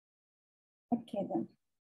Okay then.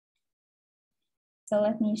 So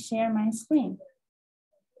let me share my screen.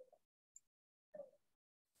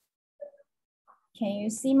 Can you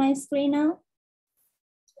see my screen now?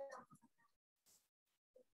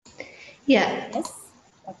 Yeah. Yes.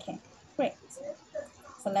 Okay, great.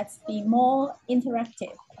 So let's be more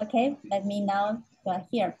interactive. Okay, let me now go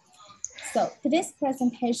here. So today's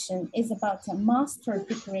presentation is about a master's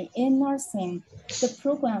degree in nursing. The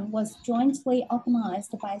program was jointly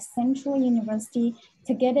organized by Central University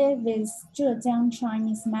together with Zhejiang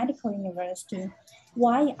Chinese Medical University.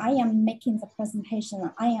 Why I am making the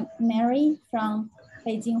presentation, I am Mary from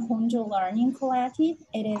Beijing Hongzhou Learning Collective.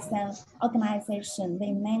 It is an organization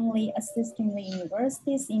that mainly assisting the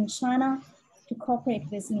universities in China to cooperate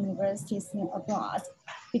with universities abroad,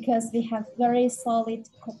 because we have very solid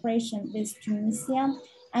cooperation with Tunisia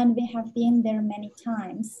and we have been there many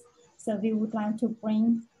times. So we would like to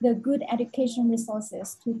bring the good education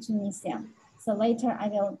resources to Tunisia. So later I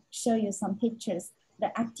will show you some pictures,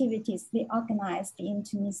 the activities we organized in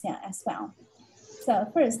Tunisia as well. So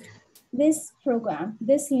first, this program,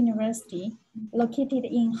 this university located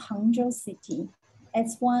in Hangzhou City.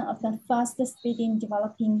 It's one of the fastest speeding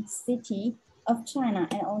developing city of China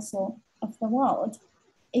and also of the world.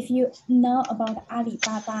 If you know about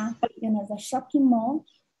Alibaba, you know, the shopping mall,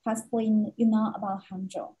 possibly you know about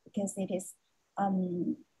Hangzhou, because it is,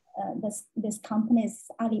 this company's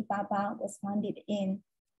Alibaba was founded in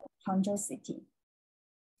Hangzhou City.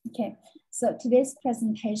 Okay, so today's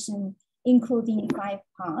presentation, including 5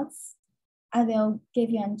 parts. I will give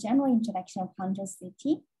you a general introduction of Hangzhou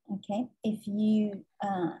City. Okay, if you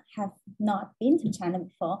have not been to China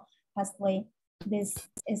before, possibly this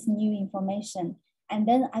is new information. And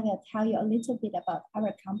then I will tell you a little bit about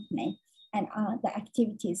our company and the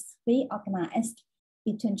activities we organized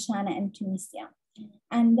between China and Tunisia.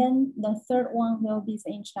 And then the third one will be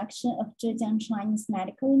the introduction of Zhejiang Chinese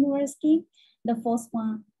Medical University. The fourth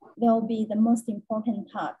one will be the most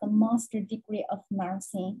important part, the master degree of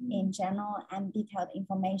nursing in general and detailed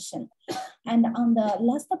information. And on the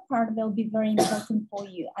last part will be very important for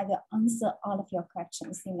you. I will answer all of your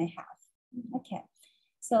questions you may have. Okay,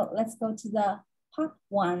 so let's go to the part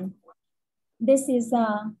 1. This is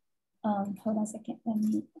hold on a second, let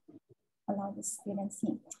me allow the students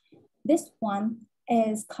in. This one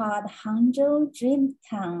is called Hangzhou Dream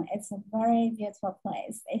Town. It's a very beautiful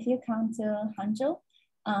place. If you come to Hangzhou,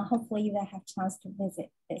 hopefully you will have a chance to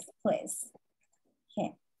visit this place.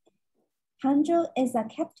 Okay. Hangzhou is a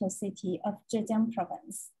capital city of Zhejiang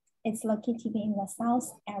province. It's located in the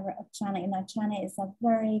south area of China. You know, China is a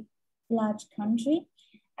very large country,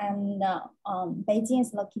 and Beijing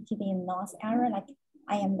is located in north area, like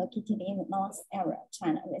I am located in the north area of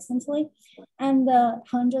China recently, and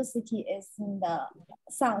Hangzhou city is in the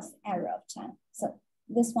south area of China. So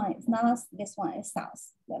this one is north, this one is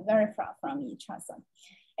south. They're very far from each other.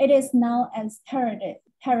 It is known as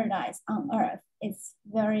paradise on earth. It's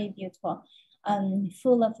very beautiful,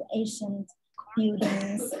 full of ancient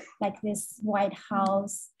buildings, like this White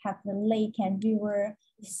House, have the lake and river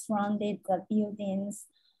surrounded the buildings,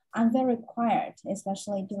 and very quiet,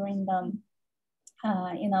 especially during the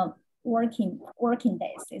you know, working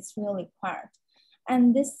days. It's really quiet.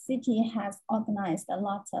 And this city has organized a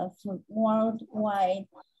lot of worldwide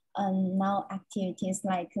now activities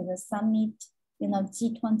like the summit, you know,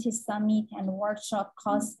 G20 summit and workshop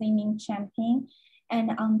called Swimming Champion.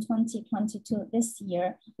 And on 2022, this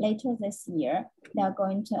year, later this year, they're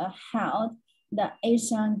going to hold the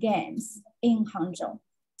Asian Games in Hangzhou.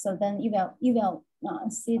 So then you will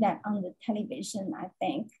see that on the television, I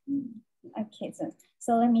think. Okay,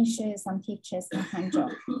 so let me show you some pictures in Hangzhou.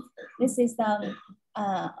 This is the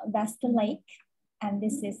West Lake, and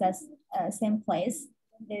this is the same place.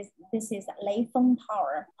 This is Leifeng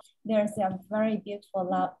Tower. There's a very beautiful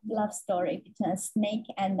love story between a snake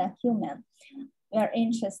and a human. Very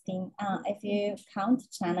interesting. If you come to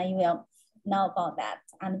China, you will know about that,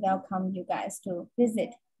 and welcome you guys to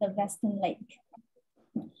visit the Western Lake.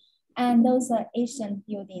 And those are Asian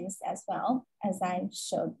buildings as well, as I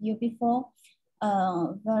showed you before.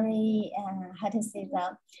 Very, how to say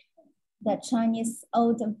that, the Chinese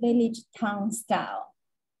old village town style.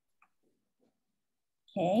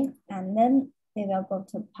 Okay, and then we will go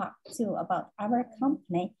to part 2 about our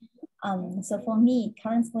company. So for me,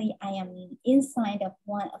 currently I am inside of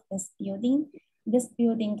one of this building. This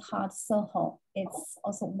building called Soho. It's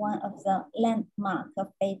also one of the landmarks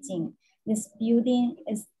of Beijing. This building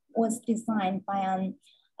was designed by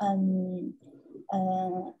an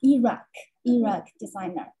Iraq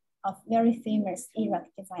designer, a very famous Iraq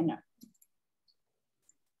designer.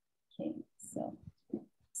 Okay, so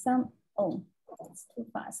it's too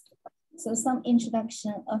fast. So some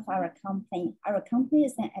introduction of our company. Our company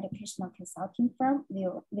is an educational consulting firm. We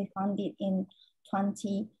founded in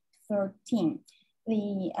 2013.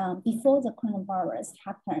 Before the coronavirus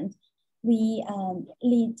happened, we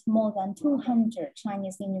lead more than 200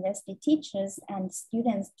 Chinese university teachers and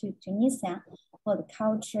students to Tunisia for the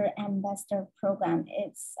Culture Ambassador Program.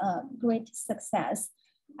 It's a great success.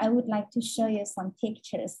 I would like to show you some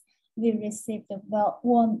pictures. We received a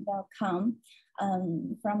warm welcome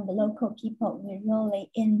from the local people. We really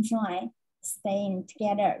enjoy staying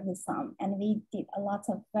together with them, and we did a lot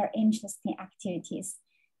of very interesting activities.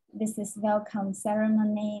 This is welcome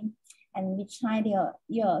ceremony, and we tried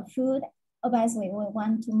your food. Oh, by the way, we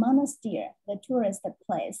went to Monastir, the tourist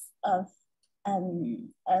place of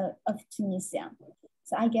Tunisia.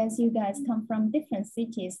 So I guess you guys come from different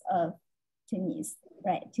cities of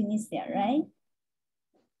Tunisia, right?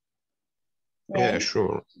 Yeah,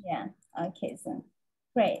 sure. Yeah, okay, so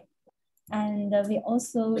great. And we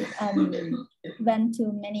also went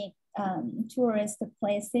to many tourist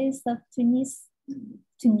places of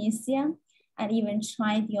Tunisia, and even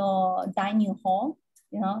tried your dining hall.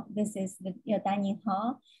 You know, this is your dining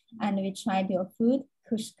hall, and we tried your food,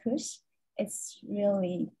 couscous. It's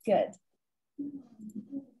really good.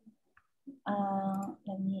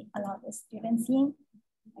 Let me allow the students in.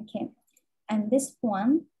 Okay, and this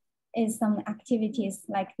one is some activities,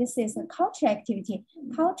 like this is a culture activity,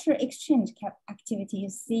 culture exchange activity. You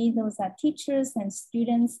see, those are teachers and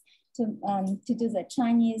students to do the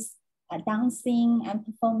Chinese dancing and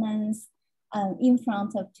performance in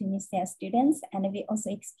front of Tunisia students. And we also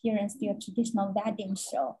experienced your traditional wedding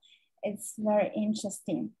show. It's very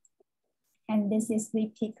interesting. And this is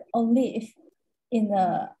we pick olive in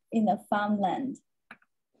the farmland.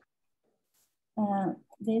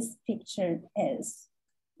 This picture is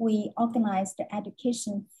we organized the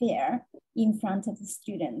education fair in front of the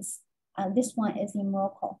students. This one is in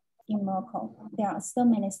Morocco. There are so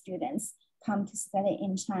many students come to study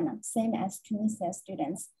in China, same as Tunisia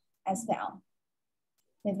students as well.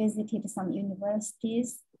 We visited some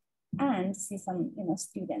universities and see some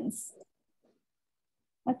students.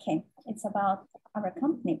 Okay, it's about our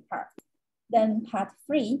company part. Then part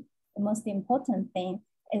 3, the most important thing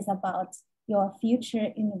is about your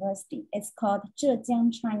future university. It's called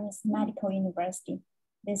Zhejiang Chinese Medical University.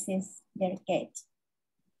 This is their gate.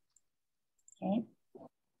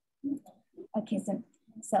 Okay,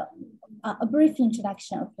 so a brief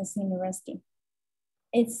introduction of this university.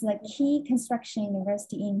 It's the key construction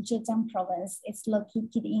university in Zhejiang province. It's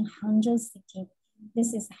located in Hangzhou city.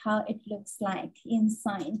 This is how it looks like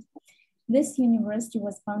inside. This university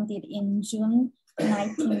was founded in June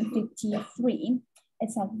 1953.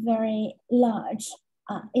 It's a very large,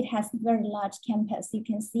 it has a very large campus. You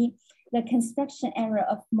can see the construction area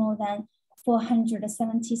of more than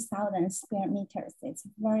 470,000 square meters. It's a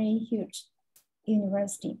very huge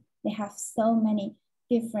university. They have so many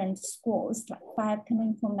different schools, like 5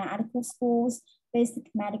 clinical medical schools,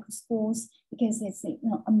 basic medical schools, because it's a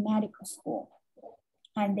medical school.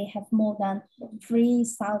 And they have more than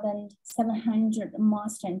 3,700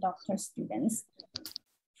 master and doctor students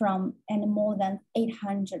and more than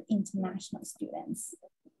 800 international students.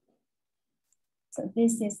 So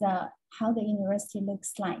this is how the university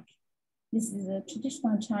looks like. This is a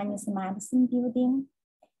traditional Chinese medicine building,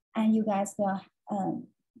 and you guys will,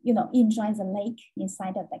 enjoy the lake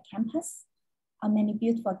inside of the campus. Many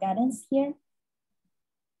beautiful gardens here.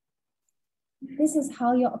 This is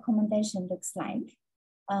how your accommodation looks like.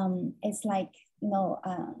 It's like,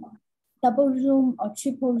 double room or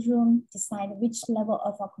triple room, decide which level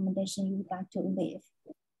of accommodation you would like to live.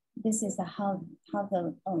 This is how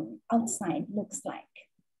the outside looks like.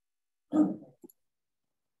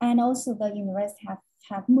 And also the university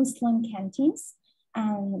have Muslim canteens,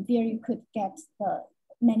 and there you could get the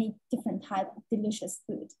many different types of delicious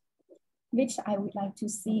food, which I would like to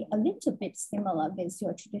see a little bit similar with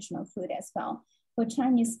your traditional food as well. For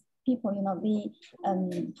Chinese people, we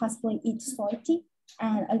possibly eat salty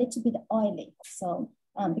and a little bit oily. So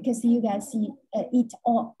because you guys eat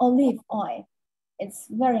olive oil, it's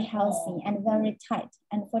very healthy and very tight.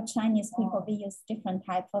 And for Chinese people, we use different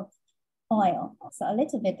type of oil. So a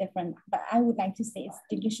little bit different, but I would like to say it's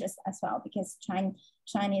delicious as well, because China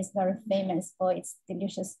is very famous for its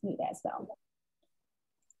delicious food as well.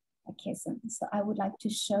 Okay, so I would like to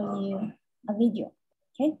show you a video,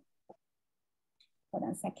 okay? Hold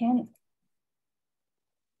on a second.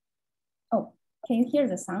 Oh, can you hear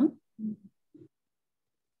the sound?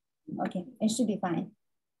 Okay, it should be fine.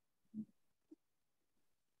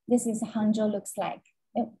 This is Hangzhou looks like.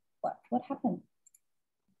 Oh, what happened?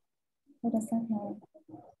 Hold on a second.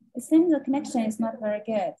 It seems the connection is not very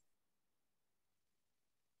good.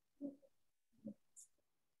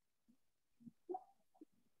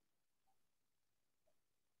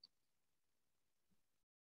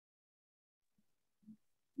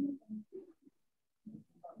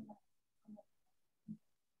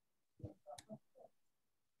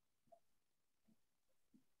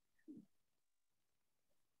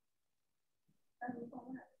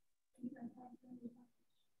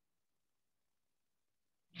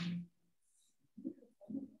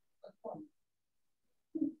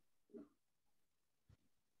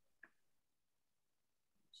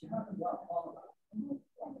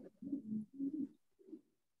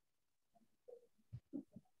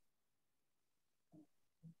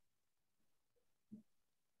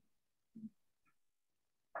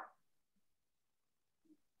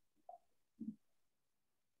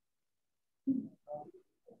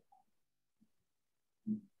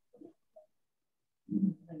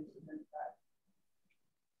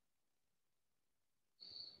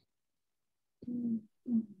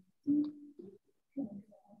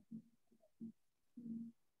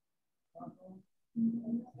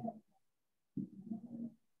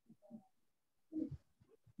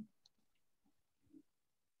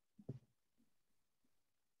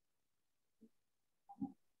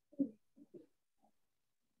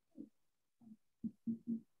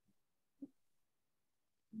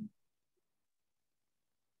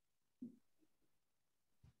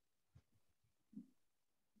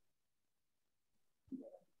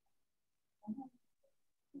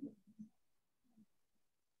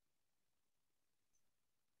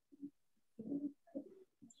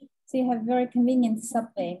 So you have very convenient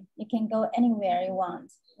subway. You can go anywhere you want.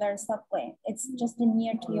 There's subway. It's just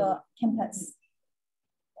near to your campus.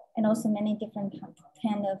 And also many different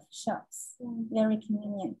kind of shops. Very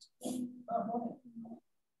convenient.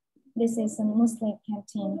 This is a Muslim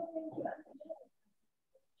canteen.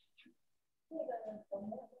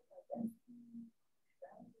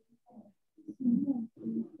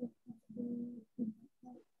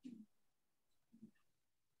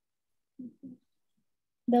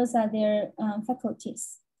 Those are their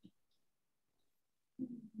faculties.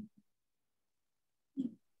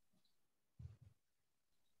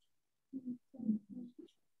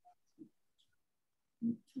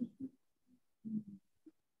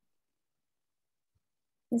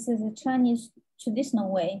 This is a Chinese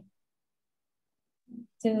traditional way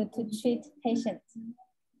to treat patients.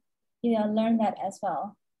 You will learn that as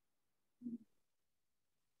well.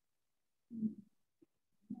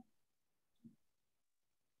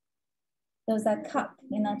 Those are cup,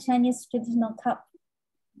 Chinese traditional cup.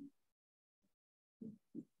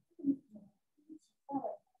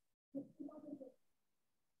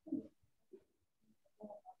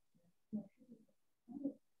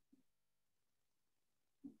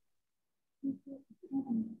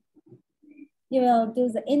 You will do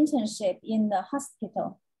the internship in the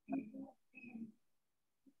hospital.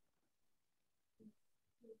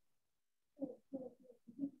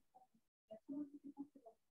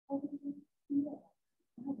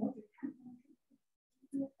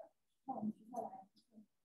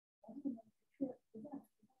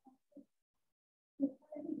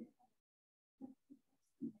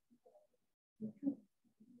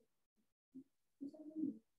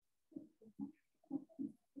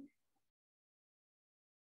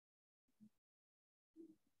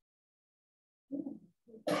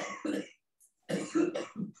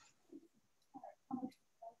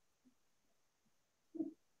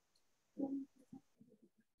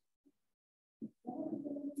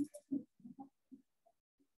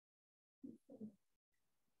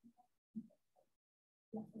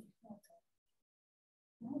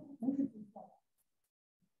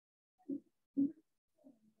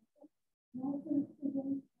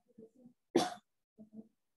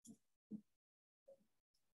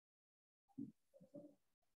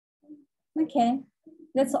 Okay,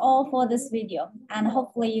 that's all for this video. And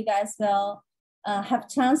hopefully you guys will have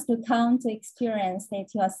chance to come to experience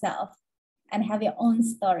it yourself and have your own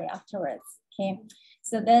story afterwards, okay?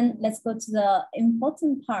 So then let's go to the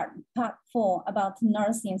important part 4 about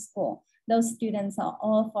nursing school. Those students are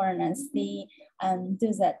all foreigners. They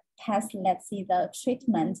do the test, let's see the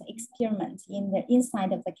treatment experiment in the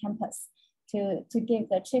inside of the campus to give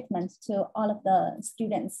the treatment to all of the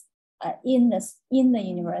students in the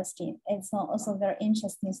university. It's also a very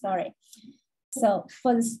interesting story. So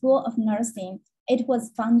for the School of Nursing, it was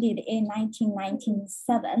founded in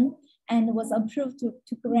 1997 and was approved to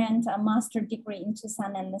grant a master's degree in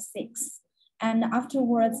 2006. And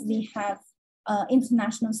afterwards, we have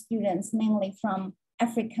international students, mainly from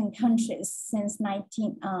African countries since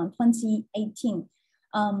 2018,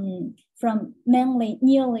 from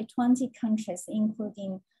nearly 20 countries,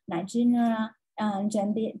 including Nigeria,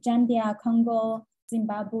 Zambia, Congo,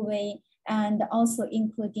 Zimbabwe, and also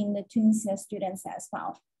including the Tunisia students as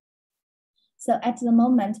well. So at the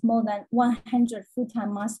moment, more than 100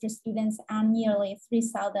 full-time master students and nearly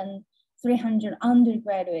 3,300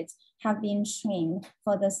 undergraduates have been trained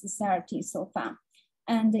for the society so far.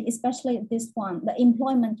 And especially this one, the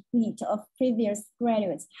employment rate of previous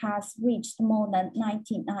graduates has reached more than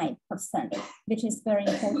 99%, which is very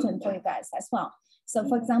important for you guys as well. So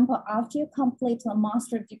for example, after you complete a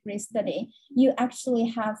master's degree study, you actually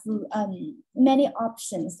have many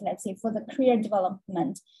options, let's say for the career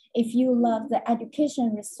development. If you love the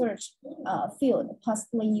education research field,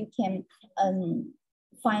 possibly you can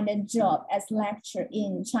find a job as lecturer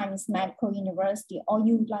in Chinese Medical University, or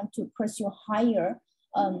you would like to pursue higher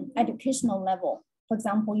educational level. For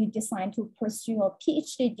example, you decide to pursue a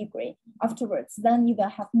PhD degree afterwards, then you will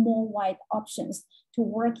have more wide options to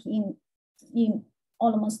work in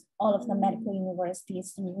almost all of the medical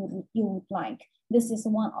universities you would like. This is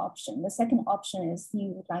one option. The second option is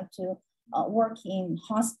you would like to work in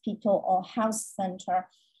hospital or health center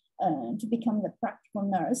to become the practical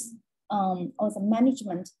nurse or the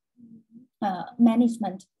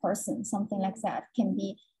management person, something like that can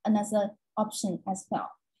be another option as well.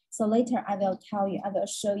 So later I will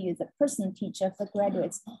show you the percentage of the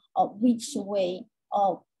graduates of which way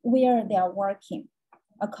or where they are working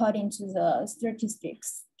according to the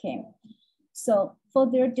statistics. Okay. So for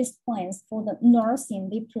their disciplines, for the nursing,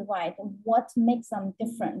 they provide what makes them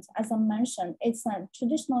different. As I mentioned, it's a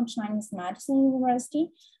traditional Chinese medicine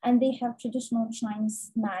university, and they have traditional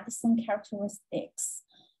Chinese medicine characteristics.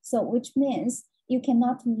 So which means you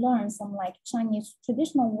cannot learn some like Chinese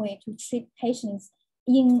traditional way to treat patients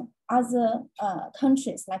in other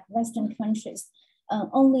countries, like Western countries,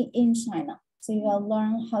 only in China. So you will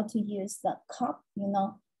learn how to use the cup,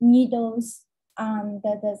 needles, and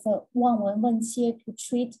there's a 望闻问切 to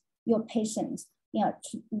treat your patients. Yeah,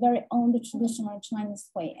 very on the traditional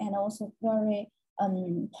Chinese way, and also very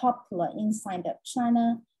popular inside of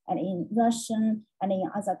China and in Russian and in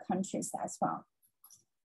other countries as well.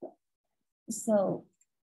 So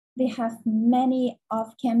they have many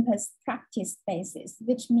off-campus practice spaces,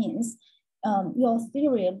 which means your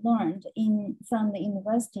theory learned from the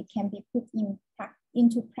university can be put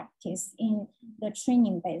into practice in the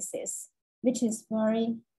training basis, which is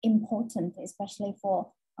very important, especially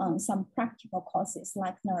for some practical courses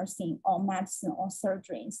like nursing or medicine or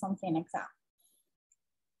surgery, something like that.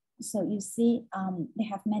 So you see, they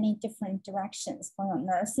have many different directions for your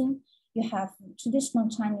nursing. You have traditional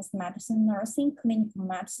Chinese medicine nursing, clinical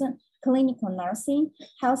nursing,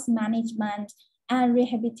 health management, and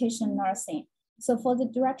rehabilitation nursing. So for the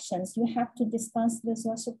directions, you have to discuss with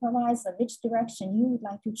your supervisor which direction you would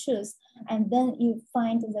like to choose, and then you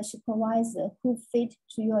find the supervisor who fit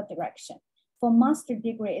to your direction. For master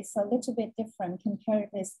degree, it's a little bit different compared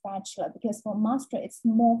with bachelor, because for master, it's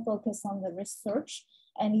more focused on the research,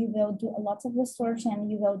 and you will do a lot of research,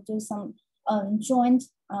 and you will do some joint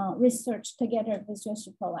research together with your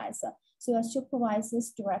supervisor. So your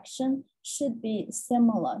supervisor's direction should be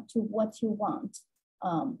similar to what you want.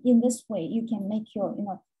 In this way, you can make your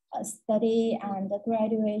study and the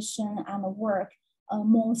graduation and the work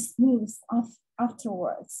more smooth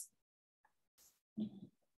afterwards.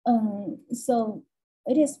 So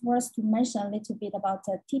it is worth to mention a little bit about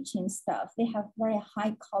the teaching staff. They have very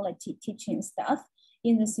high quality teaching staff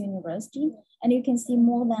in this university, and you can see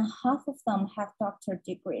more than half of them have doctorate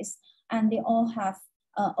degrees, and they all have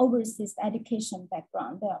overseas education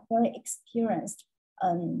background. They are very experienced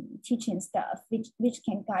teaching staff, which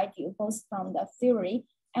can guide you both from the theory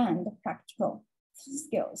and the practical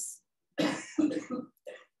skills.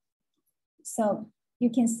 So you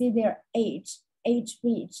can see their age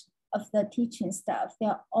range of the teaching staff. They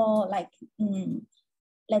are all like,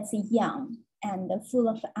 let's say, young and full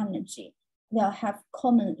of energy. They'll have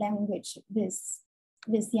common language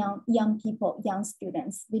with young people, young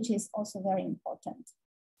students, which is also very important.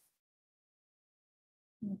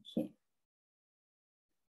 Okay.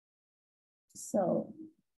 So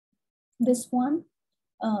this one,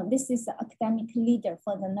 this is the academic leader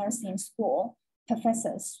for the nursing school,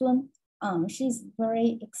 Professor Sun. She's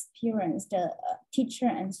very experienced teacher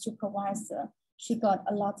and supervisor. She got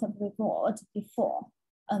a lot of reward before.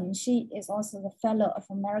 She is also the fellow of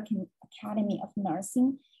American Academy of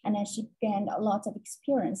Nursing, and then she gained a lot of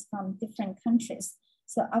experience from different countries.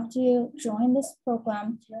 So after you join this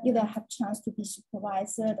program, you will have chance to be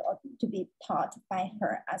supervised or to be taught by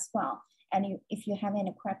her as well. And if you have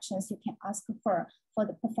any questions, you can ask her for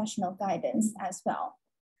the professional guidance as well.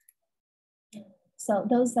 So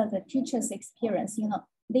those are the teachers' experience.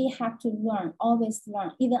 They have to learn, always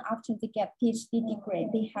learn. Even after they get PhD degree,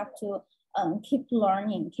 they have to keep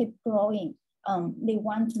learning, keep growing. They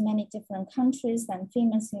went to many different countries and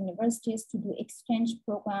famous universities to do exchange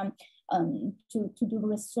program, to do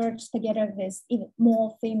research together with even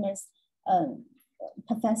more famous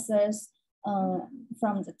professors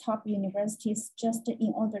from the top universities, just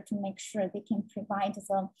in order to make sure they can provide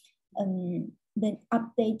the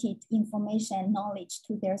updated information and knowledge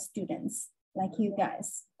to their students, like you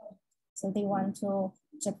guys. So they went to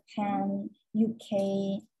Japan,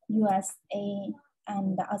 UK, USA,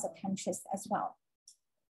 and the other countries as well.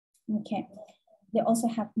 Okay, they also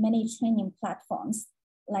have many training platforms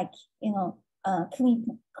like,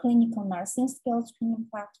 clinical nursing skills training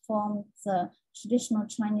platform, the traditional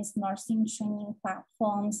Chinese nursing training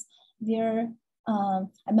platforms, where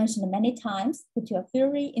I mentioned many times, put your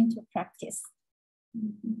theory into practice.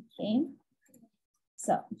 Okay,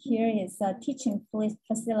 so here is the teaching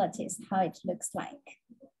facilities, how it looks like.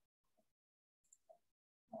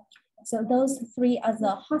 So those three are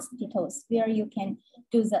the hospitals where you can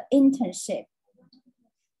do the internship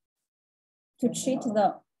to treat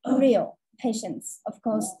the real patients. Of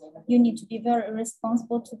course, you need to be very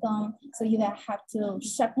responsible to them. So you will have to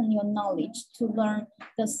sharpen your knowledge to learn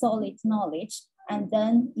the solid knowledge. And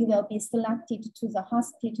then you will be selected to the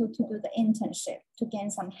hospital to do the internship to gain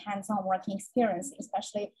some hands-on working experience,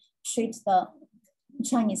 especially treat the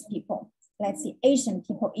Chinese people, let's see, Asian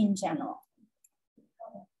people in general.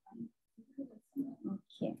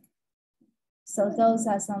 Okay. So those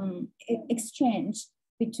are some exchange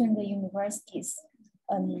between the universities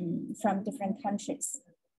from different countries.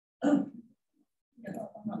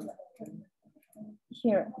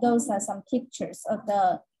 Here, those are some pictures of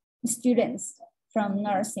the students from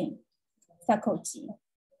nursing faculty.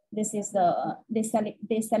 This is the they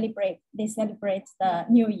celebrate the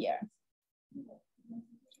New Year.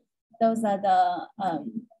 Those are the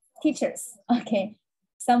teachers. Okay,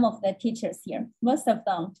 some of the teachers here. Most of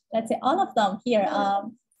them, let's say all of them here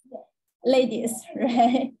are ladies,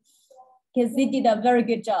 right? Because they did a very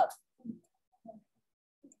good job.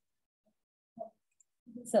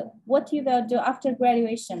 So what you will do after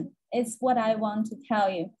graduation is what I want to tell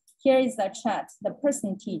you. Here is the chart, the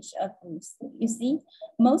percentage of, you see,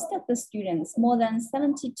 most of the students, more than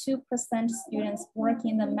 72% students work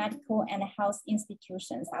in the medical and health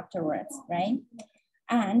institutions afterwards, right?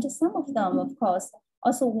 And some of them, of course,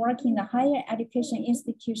 also work in the higher education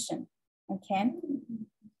institution, okay?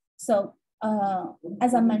 So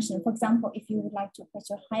as I mentioned, for example, if you would like to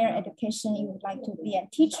pursue higher education, you would like to be a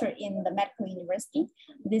teacher in the medical university,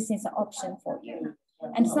 this is an option for you.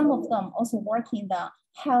 And some of them also work in the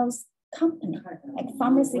health company, like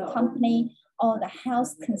pharmacy company or the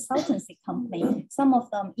health consultancy company. Some of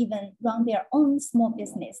them even run their own small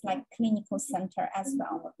business like clinical center as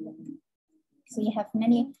well. So you have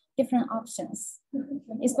many different options.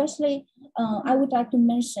 Especially, I would like to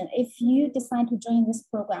mention, if you decide to join this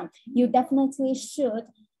program, you definitely should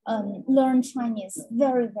learn Chinese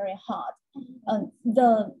very, very hard.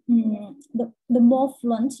 The more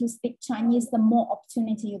fluent you speak Chinese, the more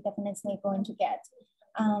opportunity you're definitely going to get.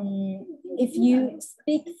 If you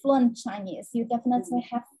speak fluent Chinese, you definitely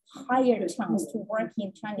have higher chance to work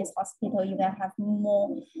in Chinese hospital. You will have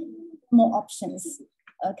more options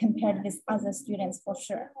compared with other students for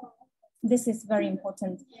sure. This is very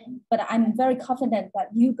important, but I'm very confident that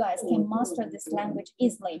you guys can master this language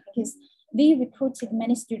easily because we recruited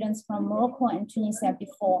many students from Morocco and Tunisia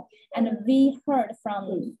before, and we heard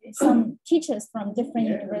from some teachers from different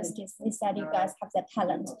universities. They said you guys have the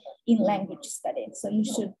talent in language studies, so you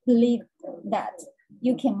should believe that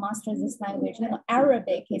you can master this language. You know,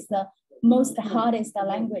 Arabic is the most hardest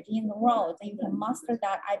language in the world. You can master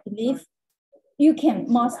that. I believe you can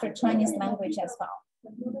master Chinese language as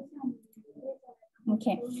well.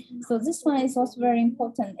 Okay, so this one is also very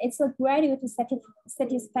important. It's a graduate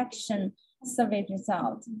satisfaction survey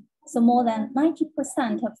result. So more than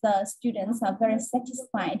 90% of the students are very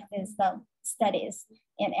satisfied with the studies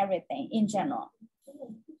and everything in general.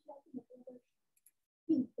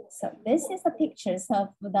 So this is the pictures of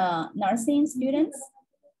the nursing students.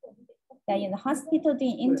 They're in the hospital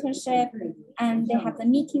doing internship, and they have the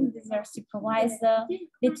meeting with their supervisor.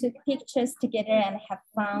 They took pictures together and have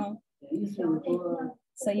fun.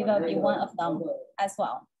 So you will be one of them as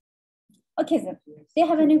well. Okay, so do you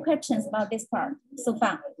have any questions about this part so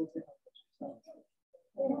far?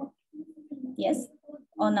 Yes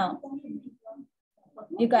or no?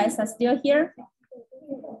 You guys are still here?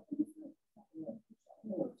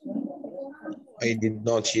 I did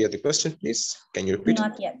not hear the question, please. Can you repeat?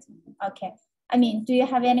 Not yet. Okay. I mean, do you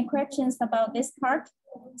have any questions about this part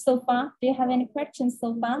so far? Do you have any questions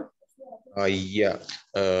so far? Yeah.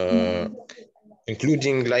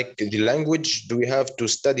 Including like the language, do we have to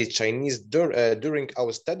study Chinese during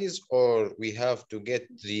our studies, or we have to get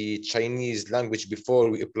the Chinese language before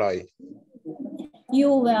we apply? You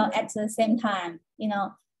will at the same time, you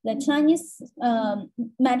know, the Chinese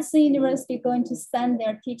medicine university going to send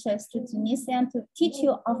their teachers to Tunisia to teach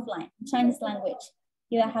you offline Chinese language.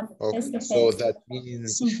 You have face-to-face. So that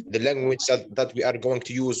means the language that we are going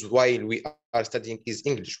to use while we are studying is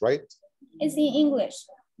English, right? It's in English.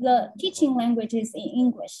 The teaching language is in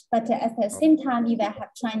English, but at the same time, you will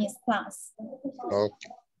have Chinese class. Okay.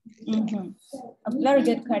 A very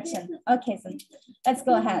good question. Okay, so let's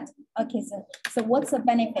go ahead. Okay, so what's the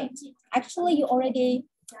benefit? Actually, you already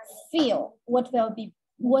feel what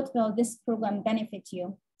will this program benefit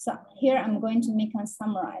you. So here I'm going to make a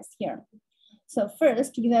summarize here. So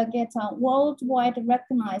first, you will get a worldwide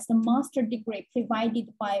recognized master degree provided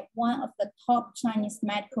by one of the top Chinese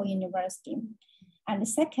medical university. And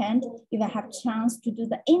second, you will have chance to do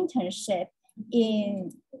the internship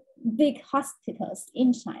in big hospitals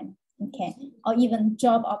in China, okay, or even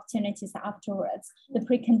job opportunities afterwards. The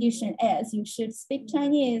precondition is you should speak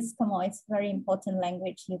Chinese. Come on, it's a very important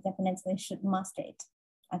language. You definitely should master it,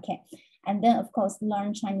 okay. And then of course,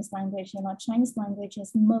 learn Chinese language. You know, Chinese language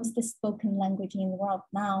is most spoken language in the world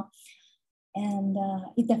now. And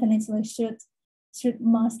you definitely should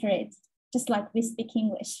master it, just like we speak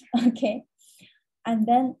English, okay. And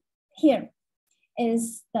then here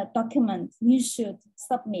is the document you should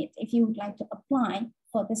submit if you would like to apply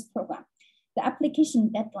for this program. The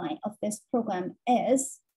application deadline of this program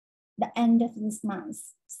is the end of this month,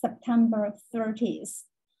 September 30th.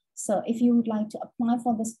 So if you would like to apply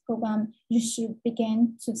for this program, you should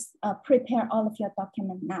begin to prepare all of your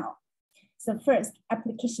documents now. So first,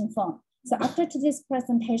 application form. So after today's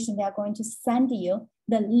presentation, they are going to send you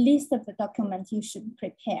the list of the documents you should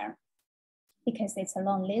prepare, because it's a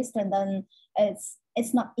long list and then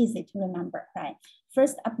it's not easy to remember, right?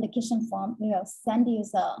 First application form, we will send you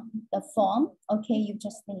the form, okay? You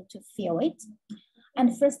just need to fill it.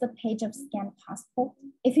 And first the page of scanned passport.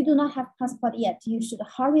 If you do not have passport yet, you should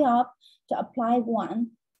hurry up to apply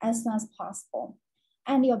one as soon as possible.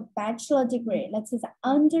 And your bachelor degree, let's say the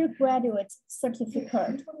undergraduate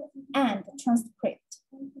certificate and transcript.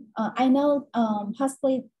 I know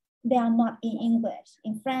possibly they are not in English,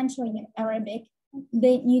 in French or in Arabic,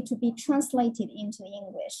 they need to be translated into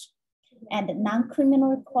English. And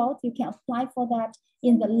non-criminal record, you can apply for that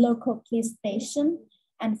in the local police station.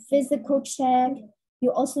 And physical check,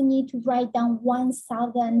 you also need to write down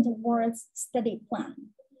 1,000 words study plan.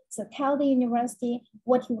 So tell the university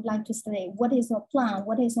what you would like to study, what is your plan,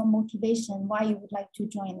 what is your motivation, why you would like to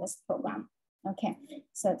join this program. Okay,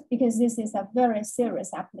 so because this is a very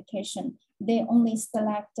serious application, they only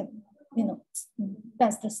select, you know,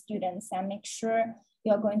 best students and make sure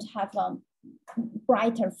you're going to have a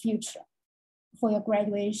brighter future for your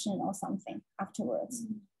graduation or something afterwards.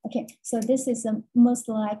 Okay, so this is most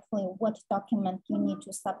likely what document you need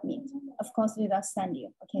to submit. Of course, we will send you,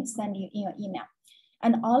 okay, send you in your email.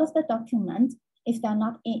 And all of the documents, if they're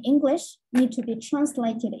not in English, need to be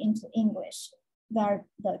translated into English. They're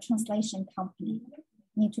the translation company,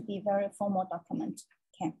 need to be very formal document,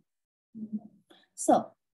 okay? So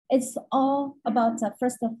it's all about the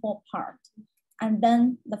first of all part. And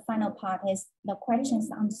then the final part is the questions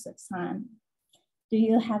and answer time. Do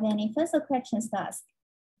you have any further questions to ask?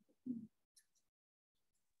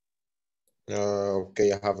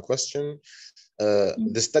 Okay, I have a question.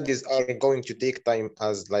 The studies are going to take time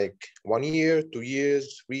as like 1 year, 2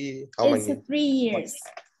 years, 3, how many? It's 3 years.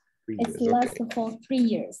 3 It's years, last okay. for 3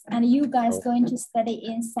 years. And you guys going to study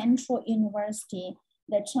in Central University,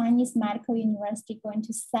 the Chinese Medical University going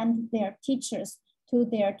to send their teachers to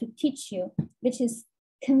there to teach you, which is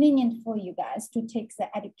convenient for you guys to take the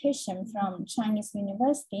education from Chinese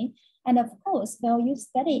university. And of course, while you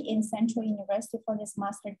study in Central University for this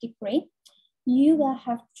master degree, you will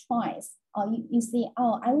have choice. Or you say,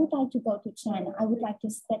 oh, I would like to go to China. I would like to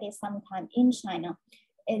study sometime in China.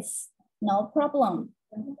 It's no problem.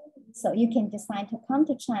 So you can decide to come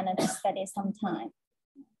to China to study sometime.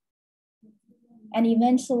 And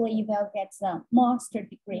eventually you will get the master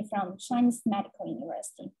degree from Chinese Medical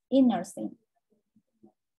University in nursing.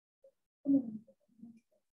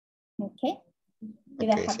 Okay. You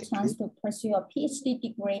will have a chance to pursue a PhD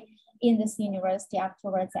degree in this university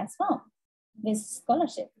afterwards as well with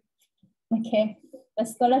scholarship. Okay. The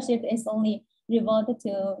scholarship is only rewarded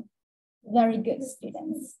to very good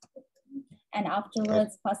students. And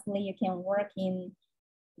afterwards, possibly you can work in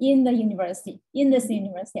the university, in this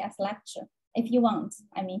university as lecturer, if you want.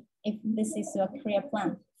 I mean, if this is your career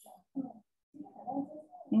plan.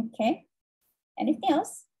 Okay. Anything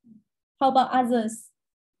else? How about others?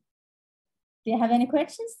 Do you have any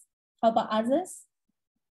questions? How about others?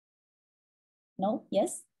 No?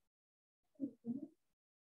 Yes?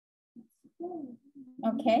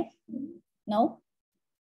 Okay. No?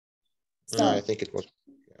 So, I think it was.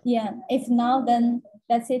 Yeah, if not, then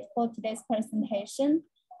that's it for today's presentation.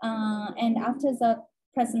 And after the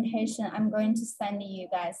presentation, I'm going to send you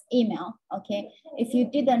guys email, okay? If you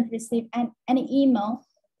didn't receive any email,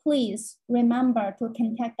 please remember to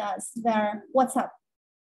contact us via WhatsApp.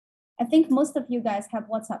 I think most of you guys have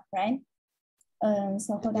WhatsApp, right?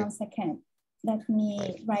 So hold on a second. Let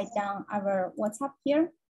me write down our WhatsApp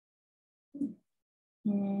here.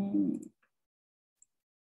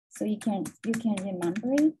 So you can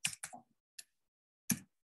remember it.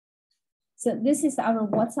 So this is our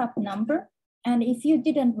WhatsApp number. And if you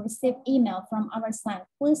didn't receive email from our side,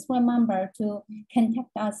 please remember to contact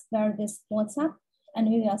us via this WhatsApp and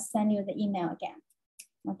we will send you the email again,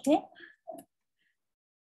 okay?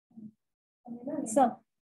 So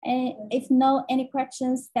if no any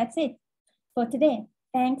questions, that's it for today.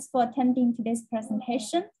 Thanks for attending today's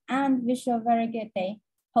presentation and wish you a very good day.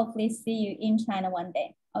 Hopefully see you in China one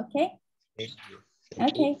day, okay? Thank you.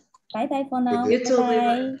 Okay, bye-bye for now. You too,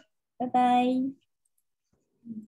 Bye-bye. Bye-bye.